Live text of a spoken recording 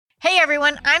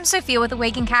everyone, I'm Sophia with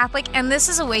Awaken Catholic, and this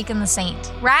is Awaken the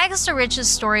Saint. Rags to riches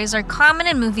stories are common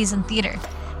in movies and theater,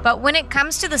 but when it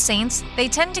comes to the saints, they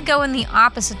tend to go in the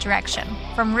opposite direction,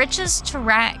 from riches to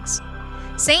rags.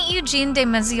 Saint Eugene de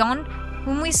Mazenod,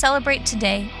 whom we celebrate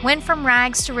today, went from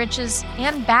rags to riches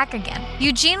and back again.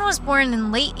 Eugene was born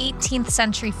in late 18th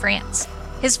century France.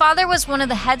 His father was one of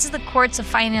the heads of the courts of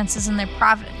finances in their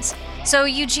province, so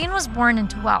Eugene was born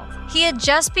into wealth. He had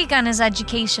just begun his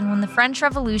education when the French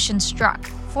Revolution struck,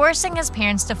 forcing his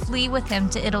parents to flee with him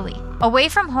to Italy. Away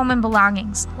from home and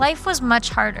belongings, life was much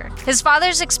harder. His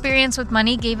father's experience with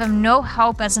money gave him no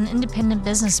help as an independent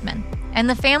businessman, and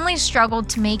the family struggled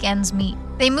to make ends meet.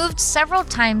 They moved several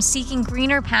times seeking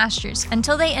greener pastures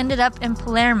until they ended up in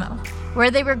Palermo,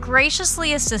 where they were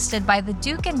graciously assisted by the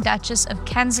Duke and Duchess of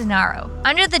Canzinaro.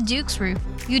 Under the Duke's roof,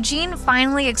 Eugene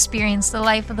finally experienced the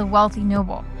life of the wealthy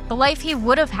noble, the life he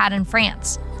would have had in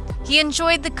France. He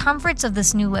enjoyed the comforts of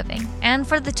this new living, and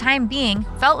for the time being,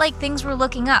 felt like things were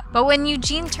looking up. But when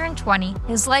Eugene turned 20,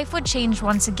 his life would change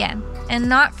once again, and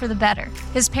not for the better.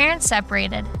 His parents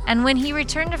separated, and when he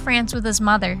returned to France with his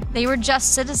mother, they were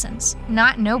just citizens,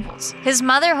 not nobles. His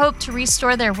mother hoped to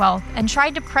restore their wealth and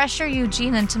tried to pressure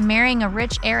Eugene into marrying a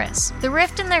rich heiress. The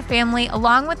rift in their family,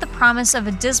 along with the promise of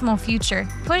a dismal future,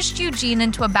 pushed Eugene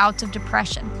into a bout of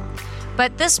depression.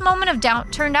 But this moment of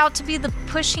doubt turned out to be the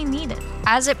push he needed,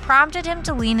 as it prompted him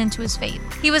to lean into his faith.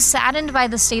 He was saddened by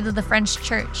the state of the French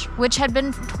church, which had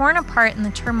been torn apart in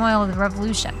the turmoil of the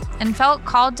Revolution, and felt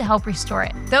called to help restore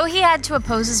it. Though he had to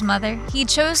oppose his mother, he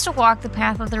chose to walk the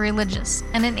path of the religious,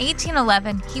 and in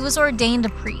 1811, he was ordained a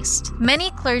priest.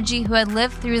 Many clergy who had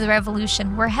lived through the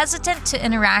Revolution were hesitant to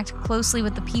interact closely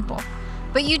with the people,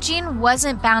 but Eugene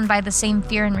wasn't bound by the same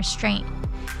fear and restraint.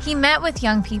 He met with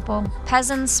young people,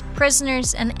 peasants,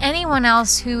 prisoners, and anyone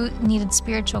else who needed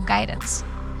spiritual guidance.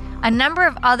 A number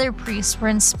of other priests were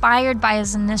inspired by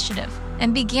his initiative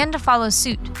and began to follow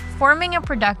suit, forming a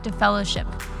productive fellowship.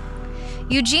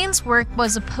 Eugene's work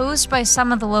was opposed by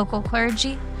some of the local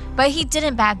clergy, but he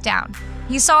didn't back down.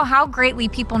 He saw how greatly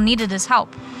people needed his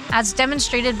help, as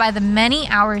demonstrated by the many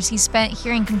hours he spent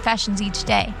hearing confessions each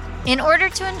day. In order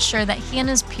to ensure that he and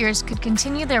his peers could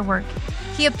continue their work,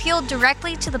 he appealed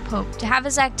directly to the Pope to have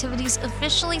his activities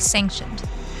officially sanctioned.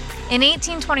 In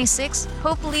 1826,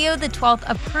 Pope Leo XII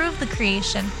approved the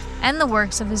creation and the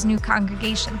works of his new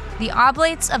congregation, the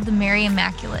Oblates of the Mary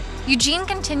Immaculate. Eugene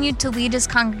continued to lead his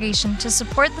congregation to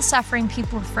support the suffering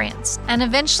people of France, and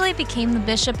eventually became the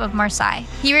Bishop of Marseille.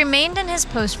 He remained in his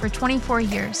post for 24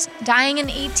 years, dying in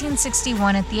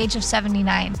 1861 at the age of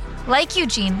 79. Like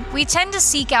Eugene, we tend to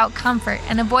seek out comfort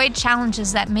and avoid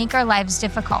challenges that make our lives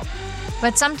difficult.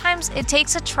 But sometimes it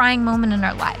takes a trying moment in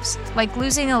our lives, like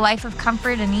losing a life of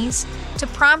comfort and ease, to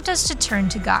prompt us to turn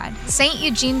to God. Saint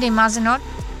Eugene de Mazenod,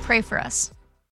 pray for us.